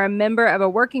and are a member of a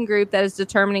working group that is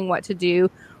determining what to do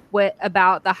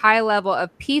about the high level of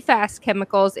PFAS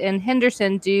chemicals in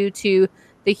Henderson due to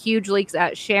the huge leaks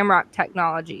at Shamrock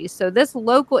Technologies. So this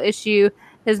local issue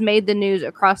has made the news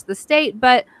across the state,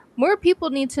 but more people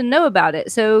need to know about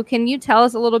it. So can you tell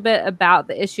us a little bit about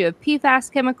the issue of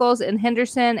PFAS chemicals in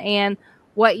Henderson and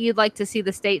what you'd like to see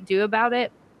the state do about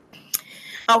it?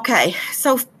 Okay,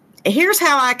 so here's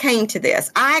how I came to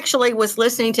this. I actually was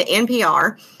listening to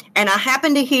NPR, and I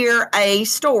happened to hear a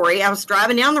story. I was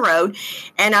driving down the road,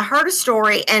 and I heard a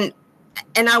story, and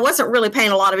I wasn't really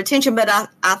paying a lot of attention, but I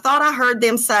thought I heard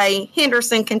them say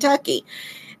Henderson, Kentucky.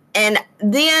 And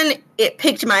then it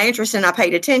piqued my interest, and I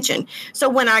paid attention. So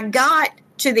when I got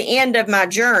to the end of my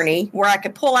journey where I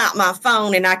could pull out my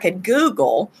phone and I could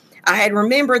Google, I had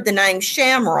remembered the name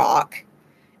Shamrock.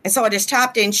 And so I just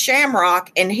typed in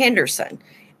Shamrock and Henderson,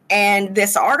 and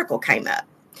this article came up.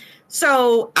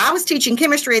 So I was teaching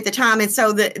chemistry at the time, and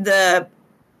so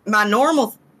my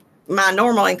normal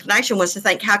inclination was to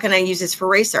think, how can I use this for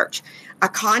research? I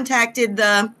contacted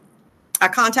the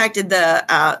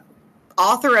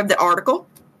author of the article,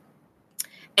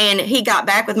 and he got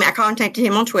back with me. I contacted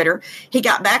him on Twitter. He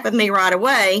got back with me right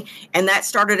away, and that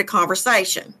started a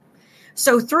conversation.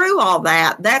 So through all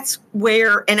that, that's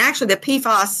where, and actually the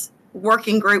PFAS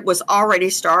working group was already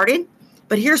started,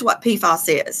 but here's what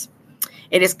PFAS is.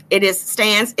 It's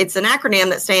an acronym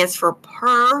that stands for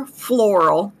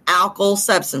perfluoroalkyl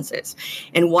substances.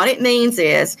 And what it means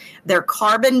is they're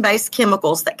carbon-based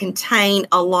chemicals that contain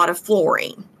a lot of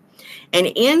fluorine. And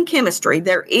in chemistry,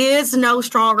 there is no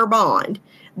stronger bond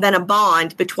than a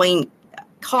bond between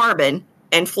carbon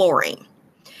and fluorine.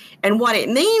 And what it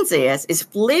means is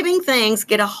living things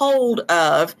get a hold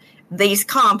of these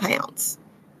compounds,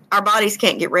 our bodies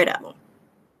can't get rid of them.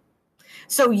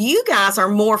 So you guys are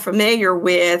more familiar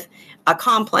with a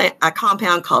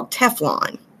compound called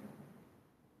Teflon.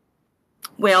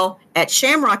 Well, at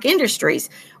Shamrock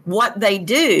Industries, what they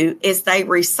do is they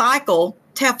recycle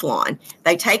Teflon.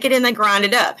 They take it and they grind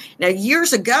it up. Now,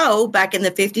 years ago, back in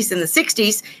the 50s and the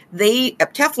 60s, the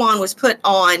Teflon was put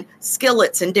on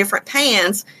skillets and different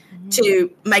pans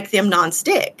to make them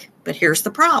nonstick. But here's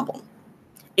the problem.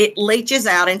 It leaches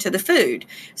out into the food.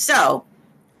 So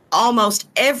almost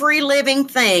every living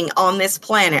thing on this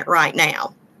planet right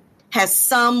now has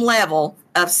some level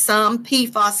of some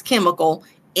PFAS chemical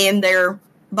in their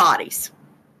bodies.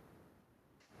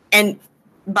 And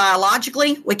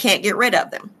biologically, we can't get rid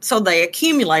of them. So they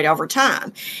accumulate over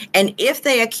time. And if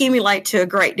they accumulate to a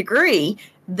great degree,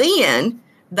 then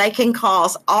they can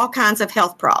cause all kinds of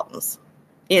health problems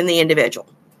in the individual.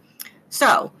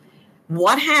 So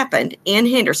what happened in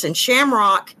Henderson,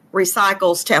 Shamrock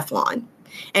recycles Teflon.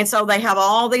 And so they have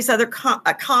all these other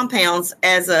compounds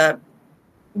as a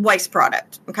waste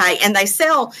product, okay? And they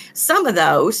sell some of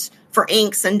those for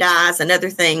inks and dyes and other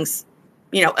things,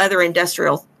 other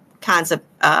industrial kinds of,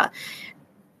 I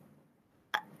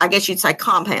guess you'd say,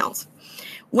 compounds.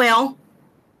 Well,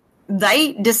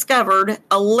 they discovered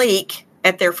a leak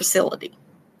at their facility.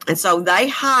 And so they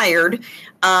hired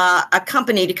a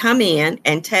company to come in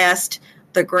and test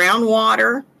the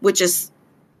groundwater, which is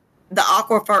the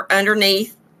aquifer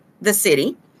underneath the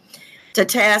city, to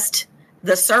test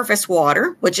the surface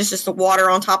water, which is just the water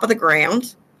on top of the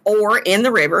ground or in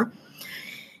the river,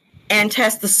 and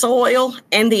test the soil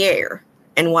and the air.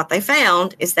 And what they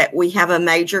found is that we have a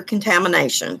major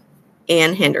contamination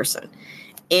in Henderson,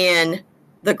 in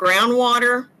the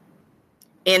groundwater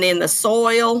and in the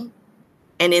soil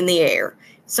and in the air.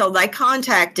 So they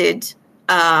contacted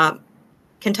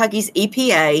Kentucky's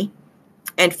EPA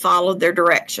and followed their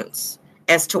directions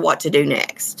as to what to do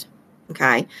next.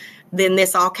 Okay. Then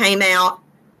this all came out,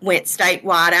 went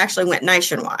statewide, actually went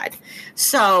nationwide.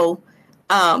 So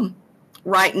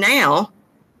right now,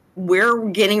 we're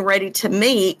getting ready to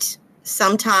meet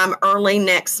sometime early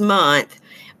next month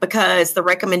because the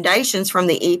recommendations from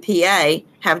the EPA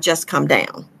have just come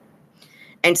down.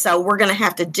 And so we're going to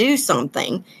have to do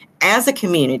something as a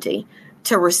community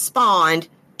to respond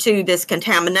to this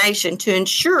contamination to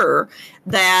ensure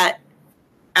that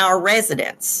our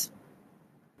residents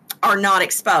are not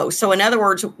exposed. So in other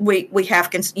words,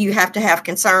 you have to have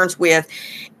concerns with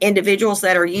individuals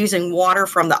that are using water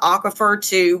from the aquifer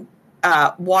to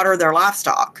water their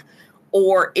livestock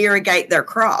or irrigate their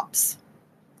crops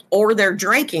or their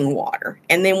drinking water.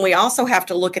 And then we also have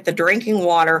to look at the drinking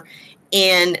water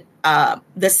in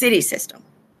the city system,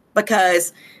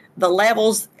 because the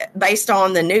levels based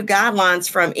on the new guidelines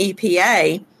from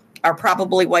EPA are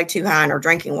probably way too high in our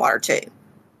drinking water too.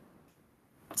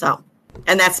 So,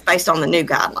 and that's based on the new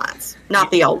guidelines, not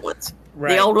the old ones.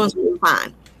 Right. The old ones were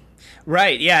fine.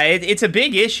 Right. Yeah. It's a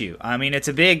big issue. I mean, it's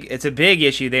a big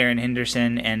issue there in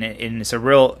Henderson, and it's a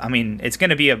real. I mean, it's going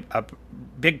to be a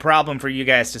big problem for you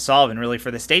guys to solve and really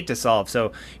for the state to solve.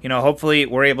 So, hopefully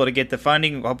we're able to get the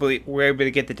funding. Hopefully we're able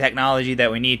to get the technology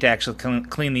that we need to actually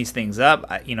clean these things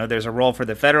up. There's a role for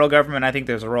the federal government. I think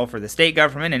there's a role for the state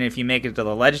government. And if you make it to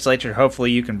the legislature,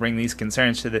 hopefully you can bring these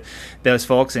concerns to those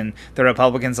folks, and the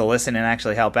Republicans will listen and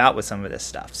actually help out with some of this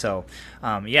stuff. So,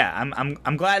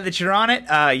 I'm glad that you're on it.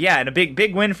 And a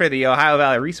big win for the Ohio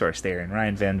Valley Resource there and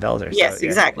Ryan Van Velzer. Yes, so,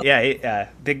 exactly. Yeah,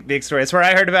 big story. That's where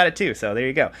I heard about it too. So there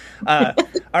you go.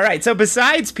 All right. So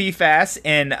besides PFAS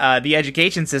and the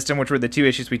education system, which were the two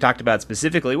issues we talked about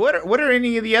specifically, what are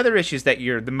any of the other issues that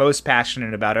you're the most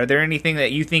passionate about? Are there anything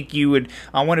that you think you would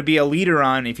want to be a leader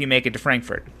on if you make it to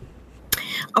Frankfort?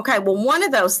 Okay. Well, one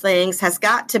of those things has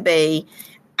got to be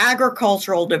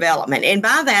agricultural development. And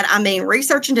by that, I mean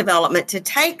research and development to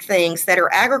take things that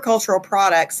are agricultural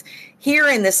products here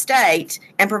in the state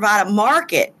and provide a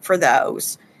market for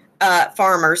those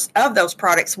farmers of those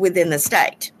products within the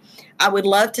state. I would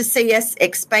love to see us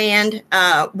expand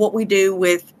what we do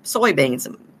with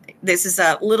soybeans. This is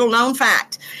a little known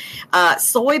fact.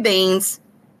 Soybeans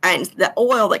and the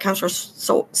oil that comes from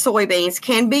soybeans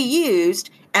can be used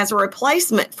as a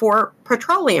replacement for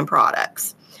petroleum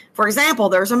products. For example,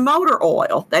 there's a motor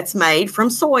oil that's made from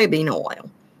soybean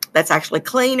oil. That's actually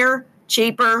cleaner,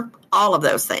 cheaper, all of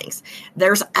those things.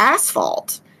 There's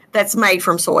asphalt that's made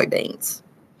from soybeans.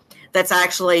 That's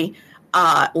actually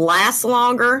lasts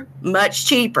longer, much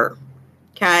cheaper,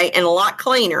 okay, and a lot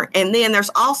cleaner. And then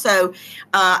there's also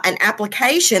an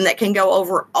application that can go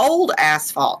over old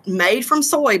asphalt made from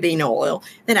soybean oil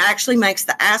that actually makes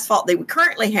the asphalt that we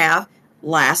currently have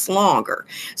last longer.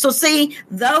 So see,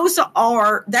 that's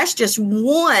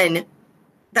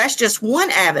just one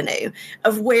avenue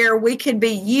of where we could be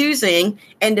using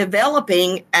and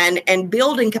developing and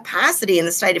building capacity in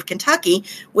the state of Kentucky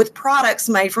with products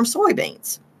made from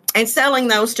soybeans and selling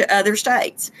those to other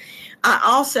states. I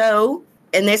also,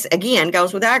 and this again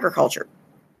goes with agriculture,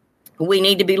 we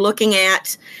need to be looking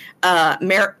at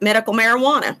medical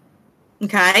marijuana.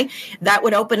 Okay, that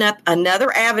would open up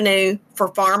another avenue for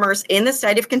farmers in the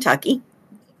state of Kentucky.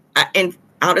 And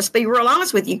I'll just be real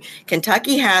honest with you.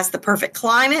 Kentucky has the perfect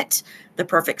climate, the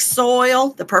perfect soil,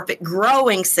 the perfect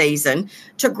growing season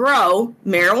to grow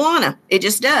marijuana. It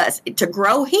just does, to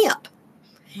grow hemp.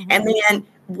 Mm-hmm. And then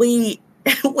we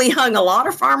hung a lot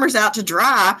of farmers out to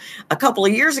dry a couple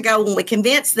of years ago when we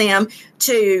convinced them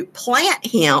to plant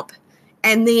hemp,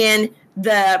 and then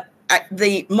the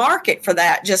market for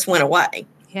that just went away.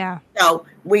 Yeah. So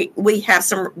we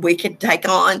could take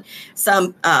on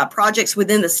some projects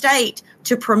within the state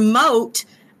to promote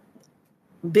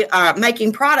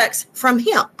making products from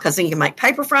hemp, because you can make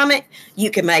paper from it.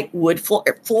 You can make wood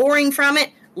flooring from it.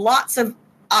 Lots of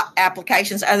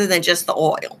applications other than just the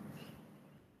oil.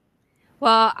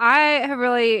 Well, I have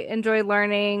really enjoyed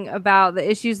learning about the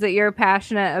issues that you're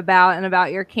passionate about and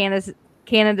about your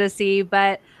candidacy.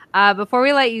 But before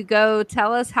we let you go,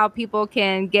 tell us how people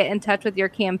can get in touch with your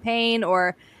campaign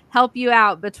or help you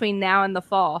out between now and the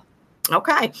fall.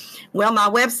 Okay. Well, my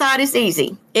website is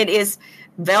easy. It is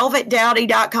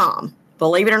velvetdowdy.com.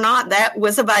 Believe it or not, that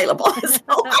was available. So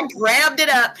I grabbed it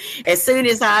up as soon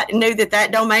as I knew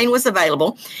that domain was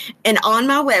available. And on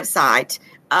my website,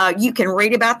 you can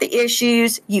read about the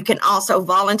issues. You can also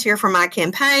volunteer for my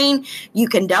campaign. You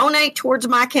can donate towards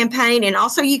my campaign. And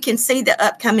also you can see the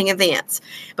upcoming events,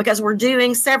 because we're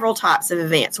doing several types of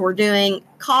events. We're doing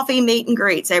coffee meet and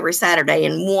greets every Saturday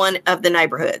in one of the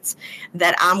neighborhoods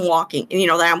that I'm working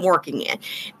in.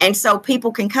 And so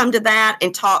people can come to that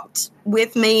and talk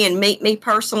with me and meet me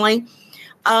personally.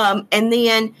 And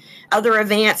then other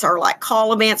events are like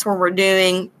call events where we're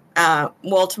doing,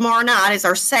 tomorrow night is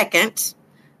our second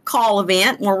call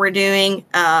event where we're doing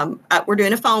a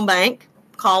phone bank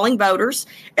calling voters,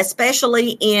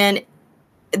 especially in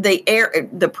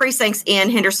the precincts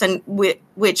in Henderson,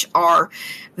 which are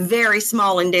very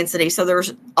small in density. So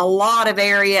there's a lot of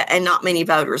area and not many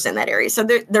voters in that area. So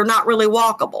they're not really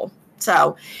walkable.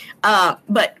 So,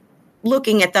 but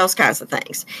looking at those kinds of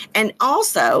things. And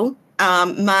also,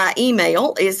 my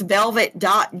email is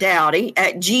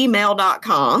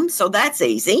velvet.dowdy@gmail.com. So that's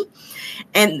easy.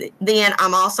 And then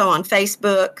I'm also on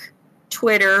Facebook,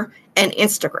 Twitter, and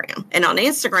Instagram. And on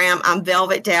Instagram, I'm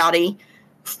Velvet Dowdy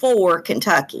for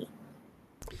Kentucky.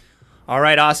 All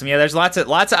right, awesome. Yeah, there's lots of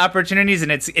opportunities,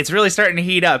 and it's really starting to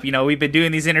heat up. You know, we've been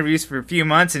doing these interviews for a few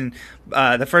months, and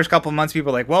the first couple of months, people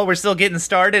are like, well, we're still getting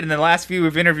started. And the last few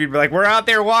we've interviewed, we're like, we're out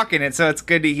there walking it. So it's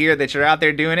good to hear that you're out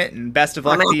there doing it, and best of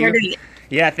luck to you.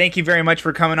 Yeah, thank you very much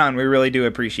for coming on. We really do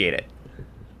appreciate it.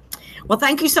 Well,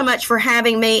 thank you so much for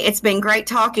having me. It's been great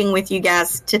talking with you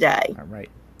guys today. All right.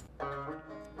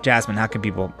 Jasmine, how can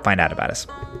people find out about us?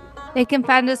 They can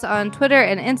find us on Twitter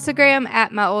and Instagram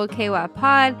at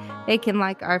MyOldKYPod. They can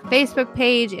like our Facebook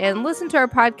page and listen to our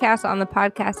podcast on the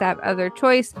podcast app of their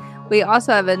choice. We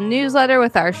also have a newsletter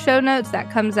with our show notes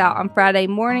that comes out on Friday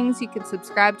mornings. You can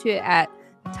subscribe to it at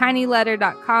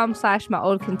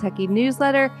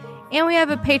tinyletter.com/myoldkentuckynewsletter. And we have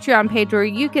a Patreon page where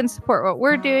you can support what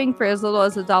we're doing for as little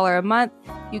as $1 a month.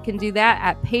 You can do that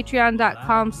at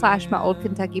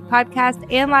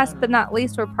patreon.com/myoldkentuckypodcast. And last but not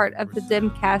least, we're part of the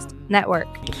Dimcast Network.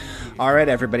 All right,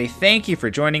 everybody. Thank you for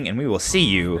joining, and we will see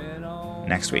you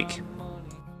next week.